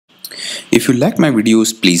If you like my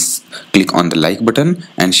videos, please click on the like button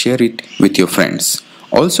and share it with your friends.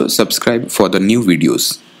 Also subscribe for the new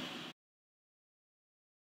videos.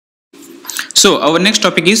 So our next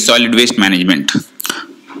topic is solid waste management.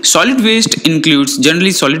 Solid waste includes, generally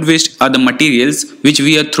solid waste are the materials which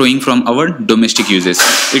we are throwing from our domestic uses.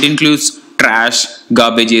 It includes trash,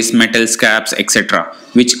 garbages, metal scraps, etc.,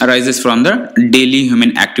 which arises from the daily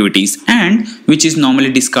human activities and which is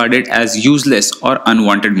normally discarded as useless or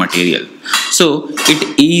unwanted material. So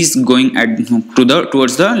it is going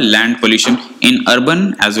towards the land pollution in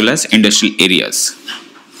urban as well as industrial areas.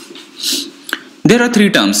 There are three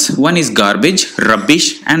terms. One is garbage,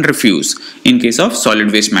 rubbish and refuse in case of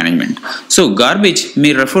solid waste management. So garbage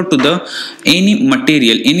may refer to any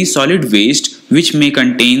material, any solid waste which may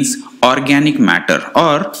contains organic matter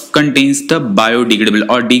or contains the biodegradable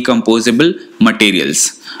or decomposable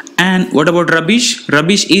materials. And what about rubbish?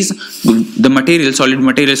 Rubbish is the material, solid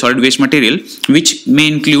waste material, which may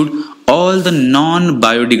include all the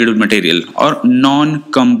non-biodegradable material or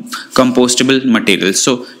non-compostable materials.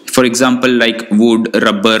 So for example, like wood,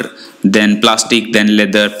 rubber, then plastic, then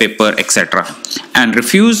leather, paper, etc. And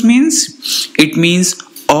refuse means, it means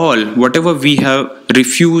all whatever we have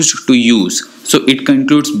refused to use. So it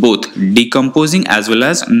includes both decomposing as well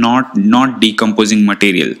as not decomposing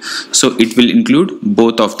material. So it will include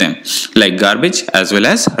both of them, like garbage as well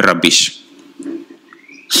as rubbish.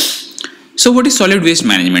 So what is solid waste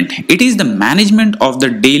management? It is the management of the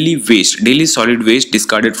daily solid waste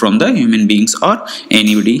discarded from the human beings or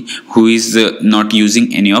anybody who is not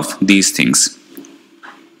using any of these things.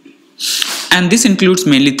 And this includes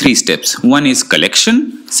mainly three steps. One is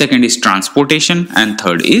collection, second is transportation, and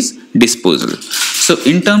third is disposal. So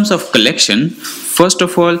in terms of collection, first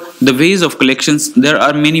of all, the ways of collections, there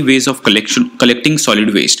are many ways of collecting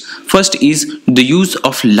solid waste. First is the use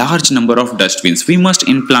of large number of dustbins. We must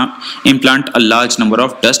implant a large number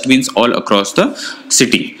of dustbins all across the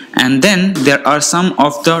city. And then there are some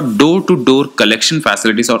of the door-to-door collection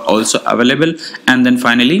facilities are also available. And then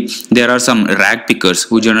finally, there are some rag pickers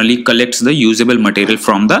who generally collects the usable material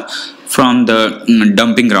from the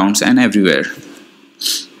dumping grounds and everywhere.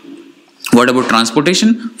 What about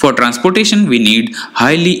transportation? For transportation, we need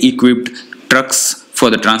highly equipped trucks for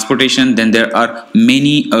the transportation. Then there are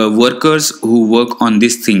many workers who work on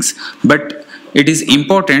these things. But it is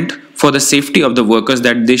important for the safety of the workers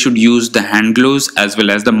that they should use the hand gloves as well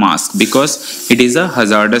as the mask, because it is a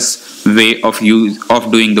hazardous way of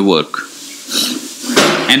doing the work.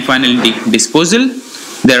 And finally, disposal.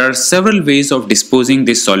 There are several ways of disposing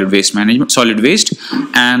this solid waste,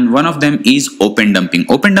 and one of them is open dumping.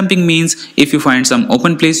 Open dumping means if you find some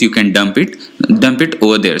open place, you can dump it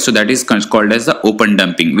over there. So that is called as the open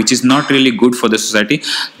dumping, which is not really good for the society.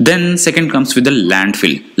 Then second comes with the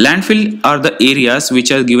landfill. Landfill are the areas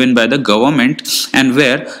which are given by the government and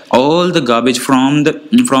where all the garbage from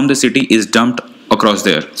the city is dumped across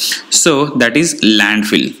there. So that is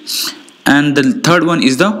landfill. And the third one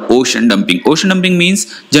is the ocean dumping. Ocean dumping means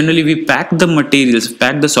generally we pack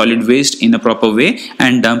the solid waste in a proper way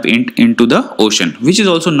and dump it into the ocean, which is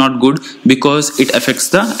also not good because it affects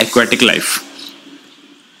the aquatic life.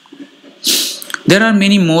 There are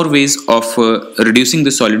many more ways of reducing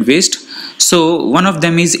the solid waste. So one of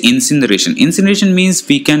them is incineration. Incineration means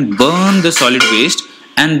we can burn the solid waste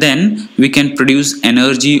and then we can produce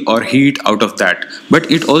energy or heat out of that.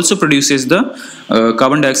 But it also produces the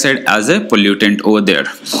carbon dioxide as a pollutant over there.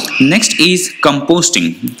 Next is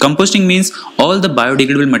composting. Composting means all the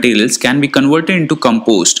biodegradable materials can be converted into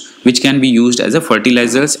compost, which can be used as a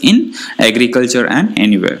fertilizers in agriculture and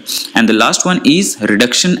anywhere. And the last one is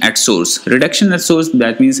reduction at source. Reduction at source,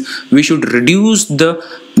 that means we should reduce the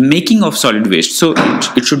making of solid waste. So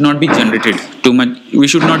it should not be generated too much. We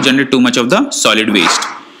should not generate too much of the solid waste.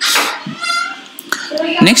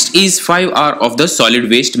 Next is 5R of the solid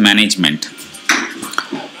waste management.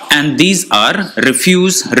 And these are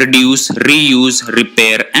refuse, reduce, reuse,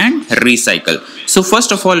 repair and recycle. So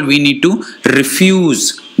first of all, we need to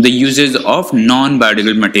refuse the uses of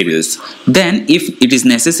non-biodegradable materials. Then if it is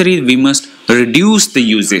necessary, we must reduce the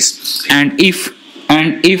uses. And if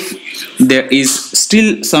there is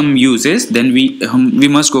still some uses, then we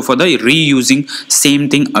must go for the reusing same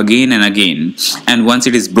thing again and again. And once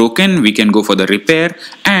it is broken, we can go for the repair,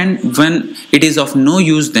 and when it is of no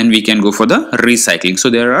use, then we can go for the recycling. So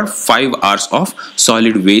there are 5 R's of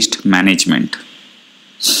solid waste management.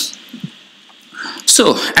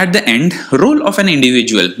 So at the end, role of an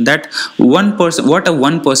individual, that one person, what a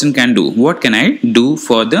one person can do. What can I do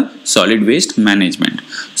for the solid waste management?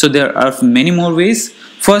 So there are many more ways.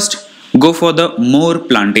 First, go for the more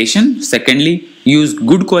plantation. Secondly, use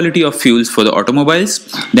good quality of fuels for the automobiles,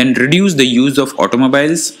 then reduce the use of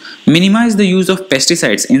automobiles, minimize the use of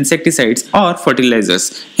pesticides, insecticides or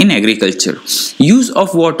fertilizers in agriculture, use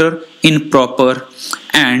of water in proper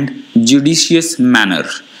and judicious manner,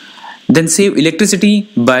 then save electricity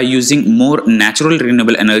by using more natural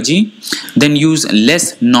renewable energy, then use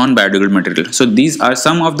less non-biodegradable material. So these are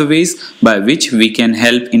some of the ways by which we can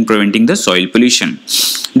help in preventing the soil pollution.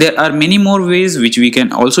 There are many more ways which we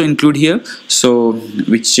can also include here, so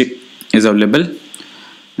which is available.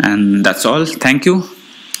 And that's all. Thank you.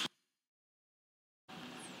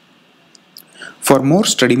 For more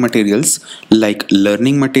study materials like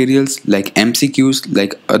learning materials, like MCQs,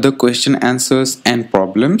 like other question answers and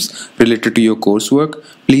problems related to your coursework,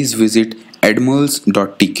 please visit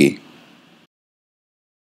edmurls.tk.